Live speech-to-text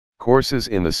Courses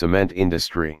in the cement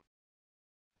industry.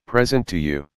 Present to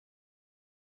you.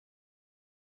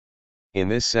 In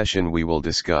this session we will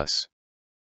discuss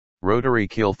Rotary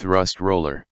Kiln Thrust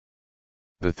Roller.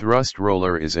 The thrust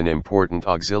roller is an important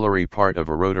auxiliary part of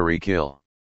a rotary kiln.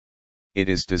 It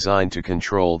is designed to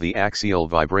control the axial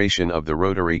vibration of the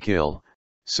rotary kiln,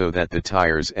 so that the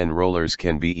tires and rollers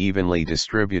can be evenly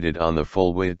distributed on the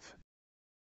full width.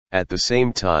 At the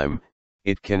same time,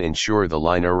 it can ensure the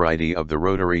linearity of the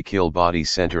rotary kiln body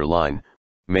center line,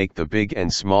 make the big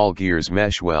and small gears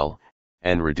mesh well,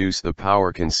 and reduce the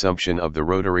power consumption of the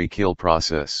rotary kiln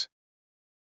process.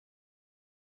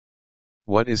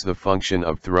 What is the function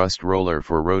of thrust roller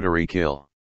for rotary kiln?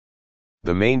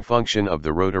 The main function of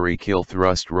the rotary kiln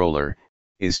thrust roller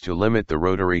is to limit the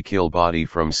rotary kiln body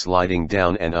from sliding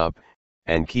down and up,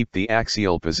 and keep the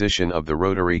axial position of the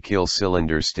rotary kiln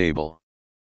cylinder stable.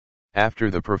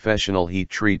 After the professional heat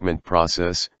treatment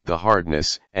process, the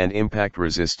hardness and impact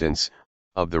resistance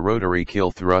of the rotary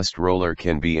kiln thrust roller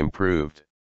can be improved.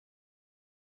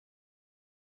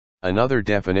 Another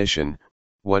definition: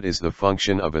 what is the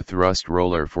function of a thrust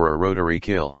roller for a rotary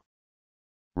kiln?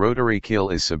 Rotary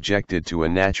kiln is subjected to a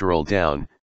natural down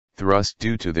thrust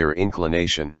due to their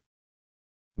inclination.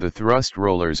 The thrust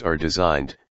rollers are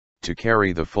designed to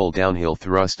carry the full downhill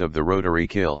thrust of the rotary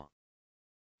kiln.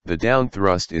 The down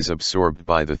thrust is absorbed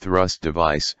by the thrust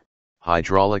device,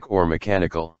 hydraulic or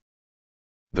mechanical.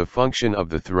 The function of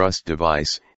the thrust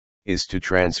device is to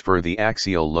transfer the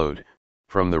axial load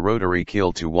from the rotary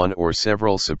kiln to one or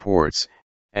several supports,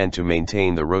 and to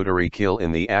maintain the rotary kiln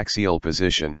in the axial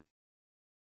position.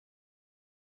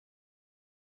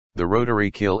 The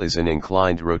rotary kiln is an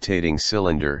inclined rotating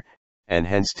cylinder, and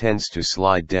hence tends to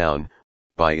slide down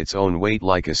by its own weight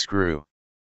like a screw.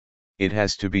 It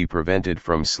has to be prevented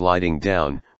from sliding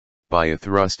down by a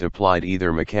thrust applied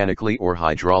either mechanically or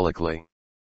hydraulically.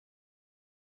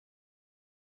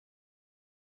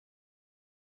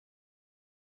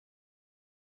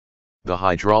 The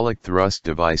hydraulic thrust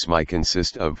device might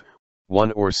consist of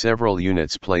one or several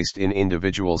units placed in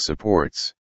individual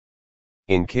supports.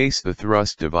 In case the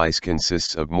thrust device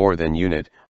consists of more than unit,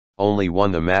 only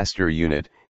one, the master unit,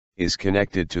 is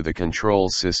connected to the control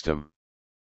system.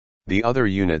 The other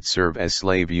units serve as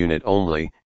slave unit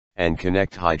only, and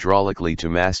connect hydraulically to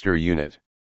master unit.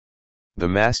 The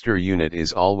master unit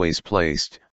is always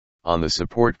placed on the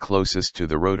support closest to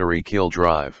the rotary kiln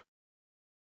drive.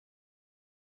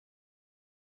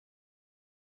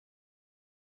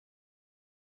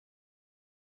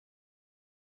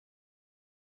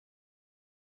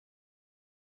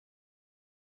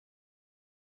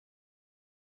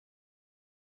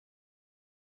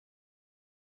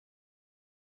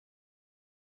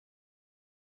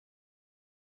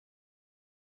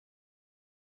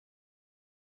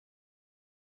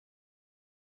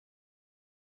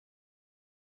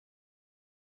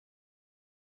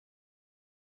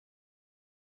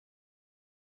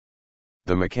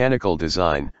 The mechanical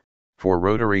design for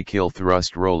rotary kiln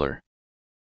thrust roller.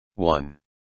 1.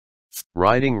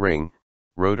 Riding ring,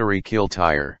 rotary kiln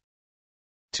tire.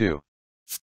 2.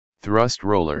 Thrust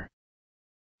roller.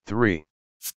 3.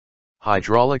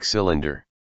 Hydraulic cylinder.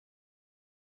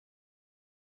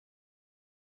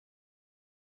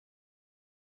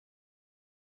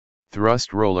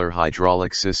 Thrust roller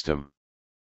hydraulic system.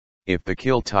 If the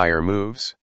kiln tire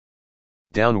moves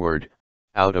downward,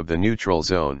 out of the neutral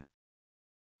zone,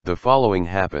 the following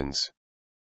happens.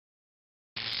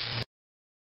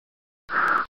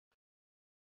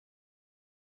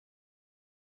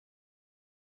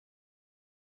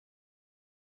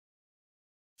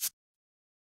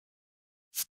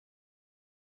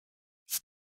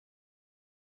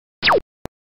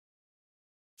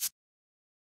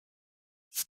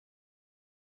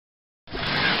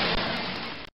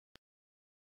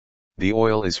 The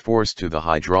oil is forced to the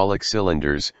hydraulic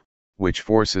cylinders, which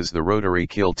forces the rotary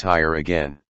kiln tire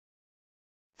again.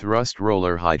 Thrust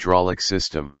roller hydraulic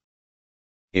system.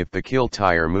 If the kiln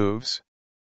tire moves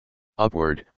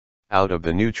upward, out of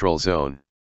the neutral zone,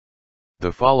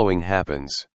 the following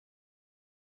happens.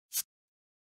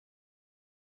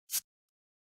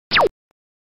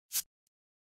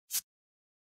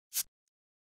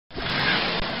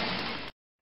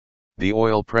 The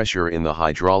oil pressure in the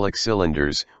hydraulic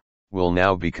cylinders will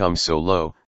now become so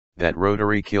low that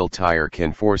rotary kiln tire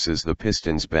can forces the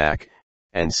pistons back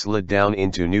and slid down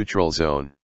into neutral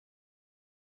zone.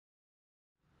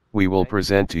 We will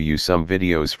present to you some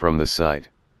videos from the site.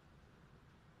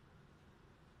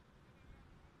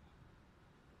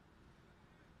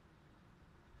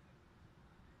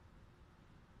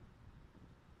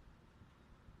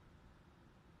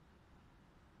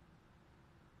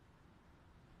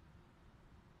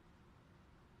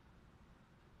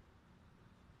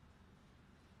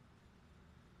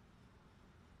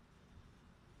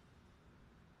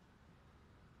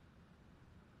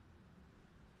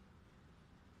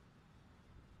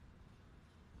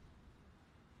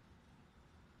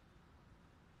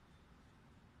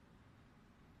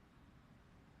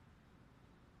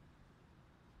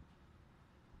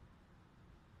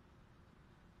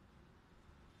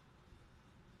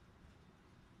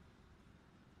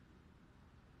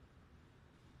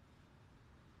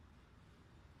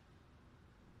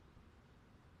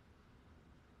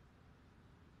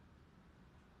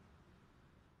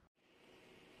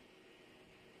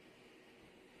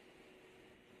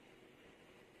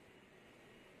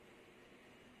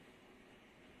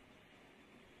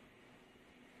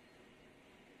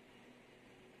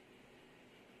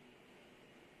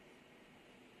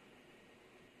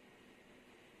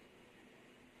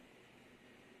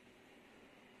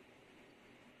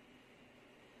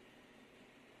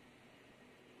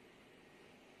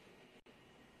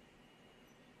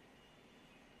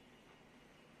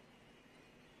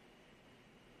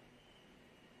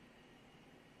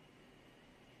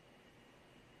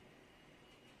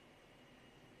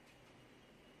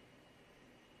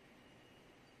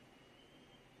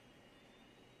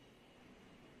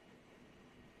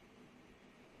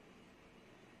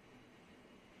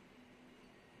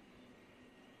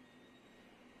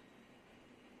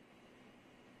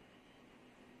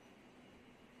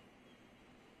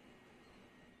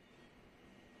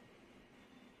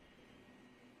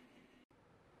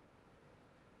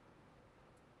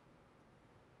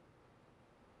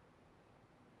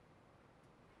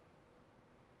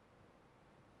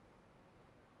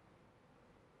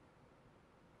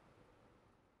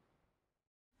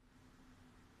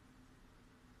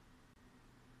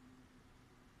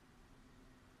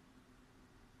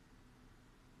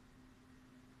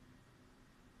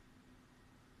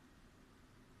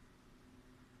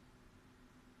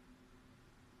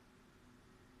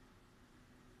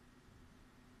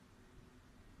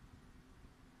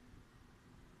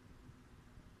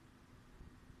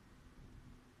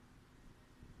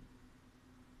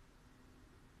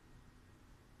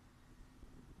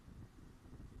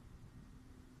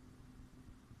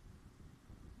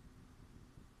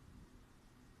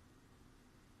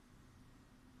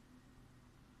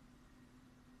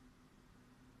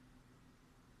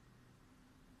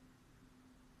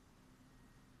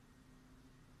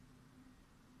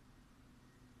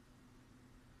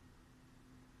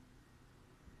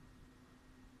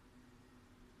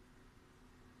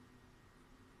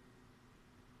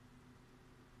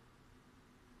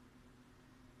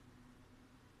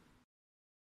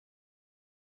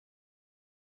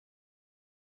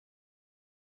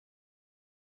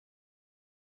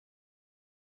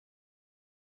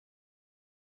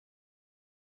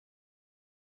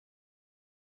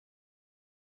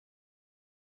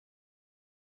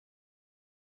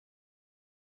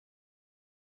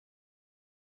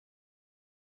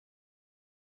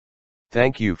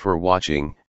 Thank you for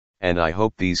watching, and I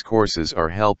hope these courses are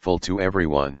helpful to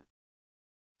everyone.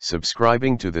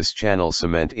 Subscribing to this channel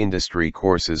Cement Industry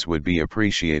Courses would be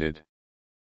appreciated.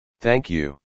 Thank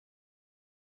you.